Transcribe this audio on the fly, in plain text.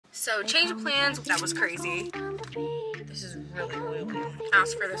So change of plans. That was crazy. This is really oily.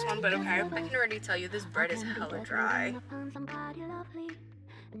 Asked for this one, but okay. I can already tell you this bread is hella dry.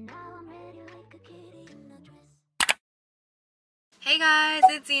 Hey guys,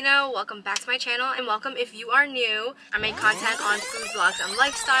 it's Zeno. Welcome back to my channel, and welcome if you are new. I make content on food vlogs and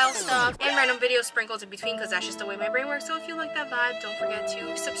lifestyle stuff and random videos sprinkled in between because that's just the way my brain works. So if you like that vibe, don't forget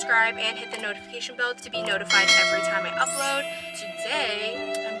to subscribe and hit the notification bell to be notified every time I upload.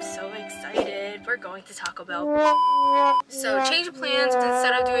 Today, I'm so excited. We're going to Taco Bell. So change of plans.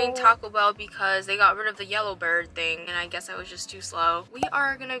 Instead of doing Taco Bell because they got rid of the yellow bird thing and I guess I was just too slow, we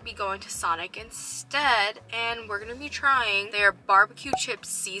are going to be going to Sonic instead, and we're going to be trying their barbecue chip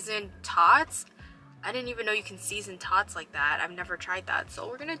seasoned tots. I didn't even know you can season tots like that. I've never tried that, so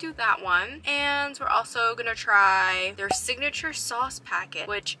we're gonna do that one. And we're also gonna try their signature sauce packet,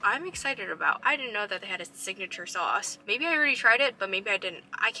 which I'm excited about. I didn't know that they had a signature sauce. Maybe I already tried it, but maybe I didn't.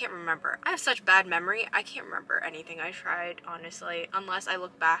 I can't remember. I have such bad memory. I can't remember anything I tried, honestly, unless I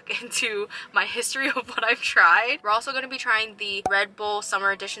look back into my history of what I've tried. We're also gonna be trying the Red Bull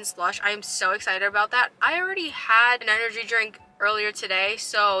Summer Edition slush. I am so excited about that. I already had an energy drink earlier today,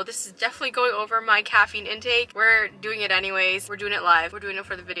 so this is definitely going over my caffeine intake. We're doing it anyways. We're doing it live. We're doing it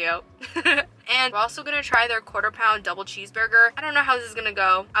for the video. And we're also gonna try their quarter-pound double cheeseburger. I don't know how this is gonna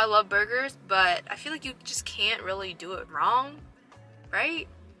go. I love burgers, but I feel like you just can't really do it wrong, right?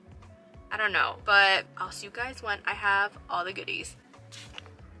 I don't know, but I'll see you guys when I have all the goodies.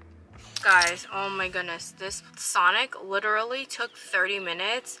 Guys, oh my goodness, this Sonic literally took 30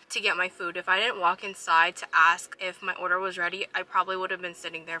 minutes to get my food. If I didn't walk inside to ask if my order was ready, I probably would have been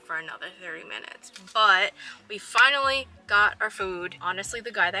sitting there for another 30 minutes. But we finally got our food. Honestly,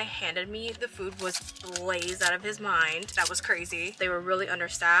 the guy that handed me the food was blazed out of his mind. That was crazy. They were really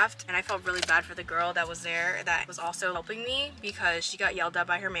understaffed, and I felt really bad for the girl that was there that was also helping me because she got yelled at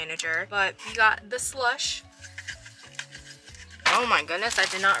by her manager. But we got the slush. Oh my goodness, I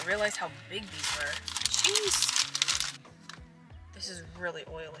did not realize how big these were. Jeez. This is really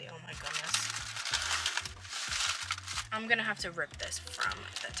oily, oh my goodness. I'm gonna have to rip this from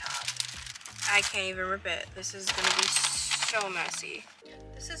the top. I can't even rip it. This is gonna be so messy.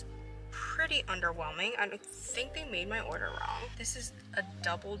 This is pretty underwhelming. I think they made my order wrong. This is a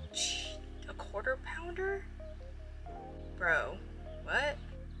quarter pounder? Bro, what?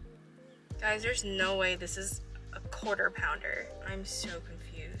 Guys, there's no way this is a quarter pounder. I'm so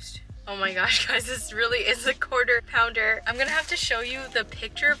confused. Oh my gosh, guys, this really is a quarter pounder. I'm gonna have to show you the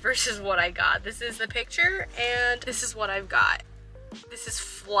picture versus what I got. This is the picture and this is what I've got. This is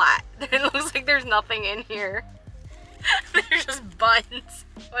flat. It looks like there's nothing in here. There's just buns.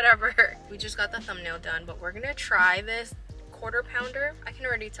 Whatever. We just got the thumbnail done, but we're gonna try this quarter pounder. I can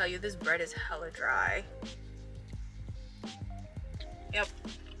already tell you this bread is hella dry. Yep,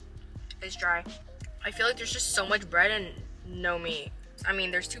 it's dry. I feel like there's just so much bread and no meat. I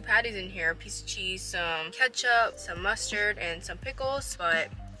mean, there's 2 patties in here, a piece of cheese, some ketchup, some mustard, and some pickles, but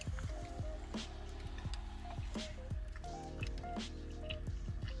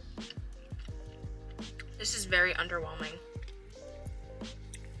this is very underwhelming.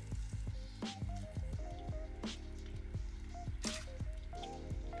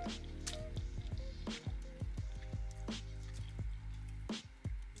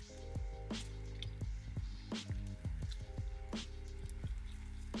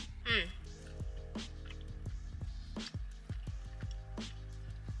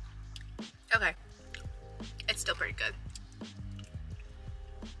 Okay, it's still pretty good.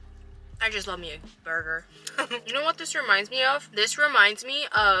 I just love me a burger. You know what this reminds me of? This reminds me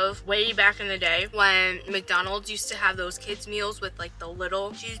of way back in the day when McDonald's used to have those kids meals with like the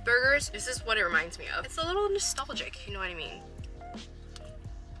little cheeseburgers. This is what it reminds me of. It's a little nostalgic, you know what I mean?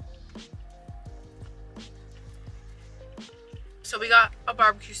 So we got a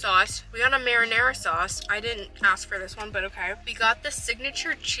barbecue sauce. We got a marinara sauce. I didn't ask for this one, but okay. We got the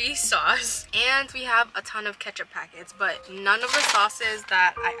signature cheese sauce. And we have a ton of ketchup packets, but none of the sauces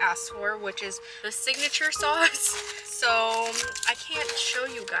that I asked for, which is the signature sauce. So I can't show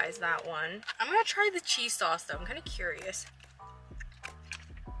you guys that one. I'm gonna try the cheese sauce though. I'm kind of curious.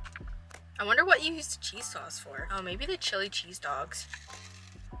 I wonder what you used the cheese sauce for. Oh, maybe the chili cheese dogs.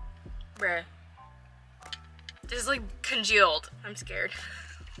 Bruh. This is like congealed. I'm scared.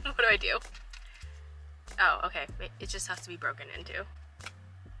 What do I do? Oh, okay. It just has to be broken into.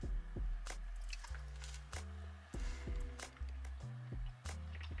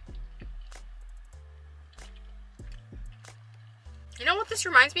 You know what this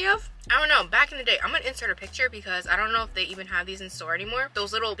reminds me of? I don't know, back in the day, I'm gonna insert a picture because I don't know if they even have these in store anymore.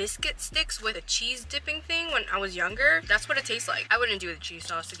 Those little biscuit sticks with a cheese dipping thing when I was younger, that's what it tastes like. I wouldn't do the cheese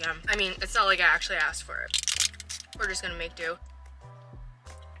sauce again. I mean, it's not like I actually asked for it. We're just gonna make do.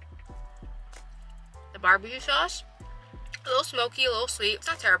 The barbecue sauce, a little smoky, a little sweet. It's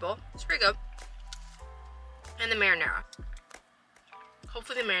not terrible, it's pretty good. And the marinara.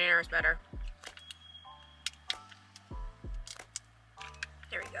 Hopefully the marinara is better.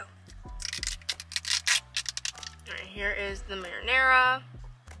 There we go. All right, here is the marinara.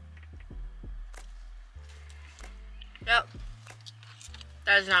 Yep,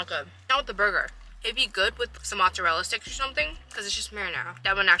 that is not good. Not with the burger. It'd be good with some mozzarella sticks or something, because it's just marinara.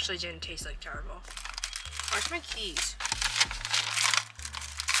 That one actually didn't taste like terrible. Where's my keys?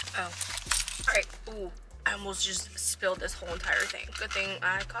 Oh, all right. Ooh, I almost just spilled this whole entire thing. Good thing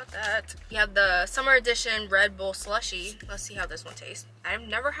I caught that. We have the summer edition Red Bull slushy. Let's see how this one tastes. I've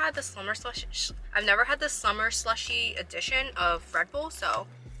never had the summer slushy. I've never had the summer slushy edition of Red Bull, so.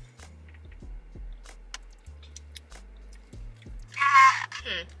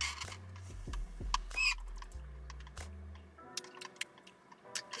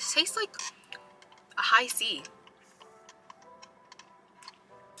 This tastes like a high C.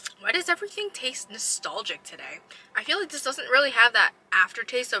 Why does everything taste nostalgic today? I feel like this doesn't really have that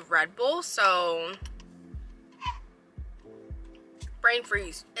aftertaste of Red Bull, so brain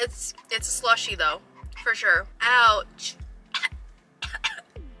freeze. It's a slushy though, for sure. Ouch.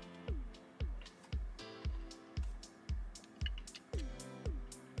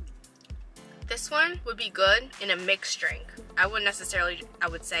 This one would be good in a mixed drink. I wouldn't necessarily, I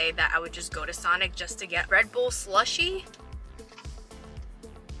would say that I would just go to Sonic just to get Red Bull slushy.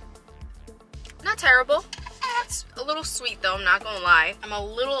 Not terrible. It's a little sweet though, I'm not gonna lie. I'm a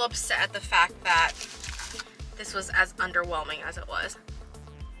little upset at the fact that this was as underwhelming as it was.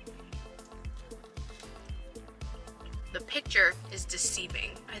 The picture is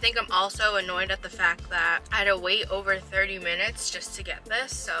deceiving. I think I'm also annoyed at the fact that I had to wait over 30 minutes just to get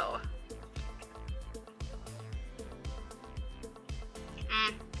this, so.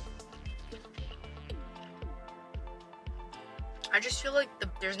 I just feel like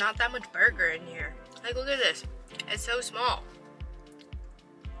there's not that much burger in here. Like, look at this. It's so small.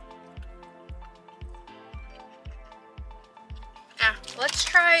 Let's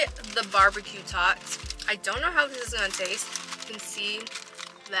try the BBQ Tots. I don't know how this is gonna taste. You can see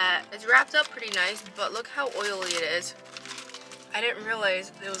that it's wrapped up pretty nice, but look how oily it is. I didn't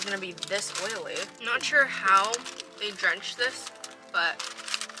realize it was gonna be this oily. I'm not sure how they drenched this, but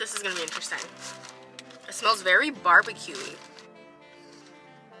this is gonna be interesting. It smells very barbecue-y.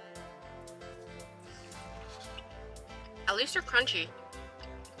 At least they're crunchy.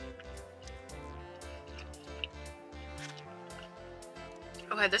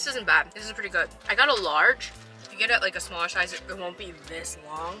 Okay, this isn't bad. This is pretty good. I got a large. If you get it like a smaller size, it won't be this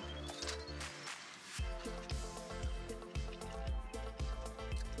long.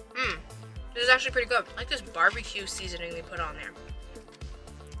 This is actually pretty good. I like this barbecue seasoning they put on there.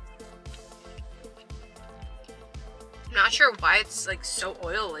 I'm not sure why it's like so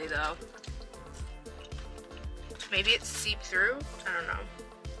oily though. Maybe it's seeped through? I don't know.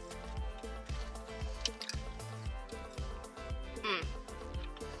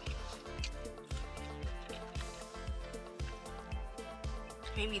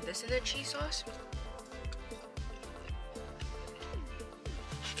 Maybe this in the cheese sauce?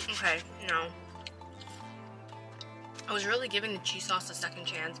 Okay, no. I was really giving the cheese sauce a second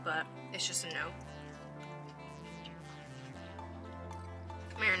chance, but it's just a no.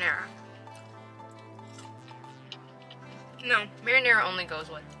 Marinara. No, marinara only goes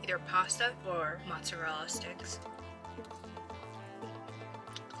with either pasta or mozzarella sticks.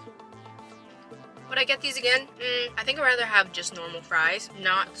 Would I get these again? I think I'd rather have just normal fries,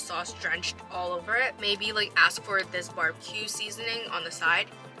 not sauce drenched all over it. Maybe like ask for this barbecue seasoning on the side.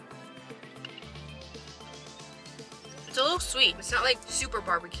 It's a little sweet. It's not like super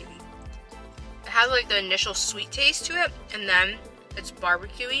barbecue-y. It has like the initial sweet taste to it, and then it's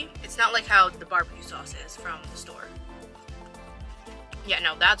barbecue-y. It's not like how the barbecue sauce is from the store. Yeah,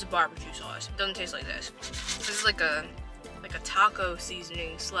 no, that's barbecue sauce. It doesn't taste like this. This is like a taco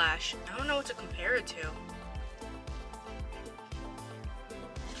seasoning slash, I don't know what to compare it to.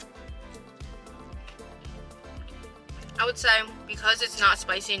 I would say because it's not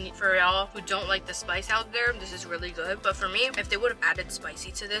spicy, and for y'all who don't like the spice out there, this is really good. But for me, if they would have added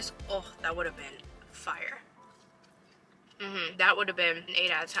spicy to this, oh, that would have been fire. That would have been an 8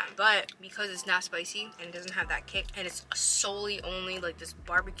 out of 10. But because it's not spicy and doesn't have that kick, and it's solely only like this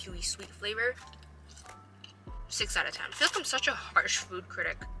barbecue-y sweet flavor, 6 out of 10. I feel like I'm such a harsh food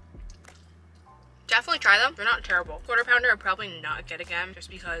critic. Definitely try them. They're not terrible. Quarter pounder I'll probably not get again just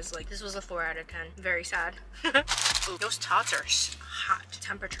because like this was a 4 out of 10. Very sad. Ooh, those tots are hot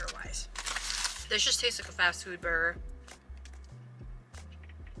temperature wise. This just tastes like a fast food burger.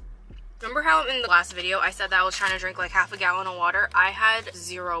 Remember how in the last video I said that I was trying to drink like half a gallon of water? I had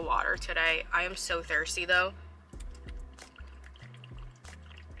 0 water today. I am so thirsty though.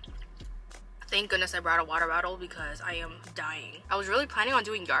 Thank goodness I brought a water bottle because I am dying. I was really planning on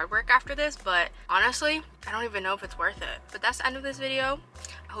doing yard work after this, but honestly, I don't even know if it's worth it. But that's the end of this video.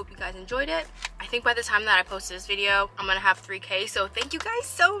 I hope you guys enjoyed it. I think by the time that I post this video, I'm gonna have 3K. So thank you guys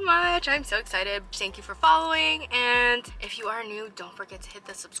so much. I'm so excited. Thank you for following. And if you are new, don't forget to hit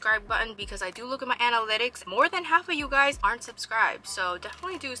the subscribe button because I do look at my analytics. More than half of you guys aren't subscribed. So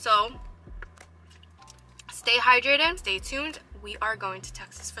definitely do so. Stay hydrated, stay tuned. We are going to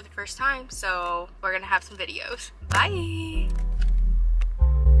Texas for the first time, so we're gonna have some videos. Bye!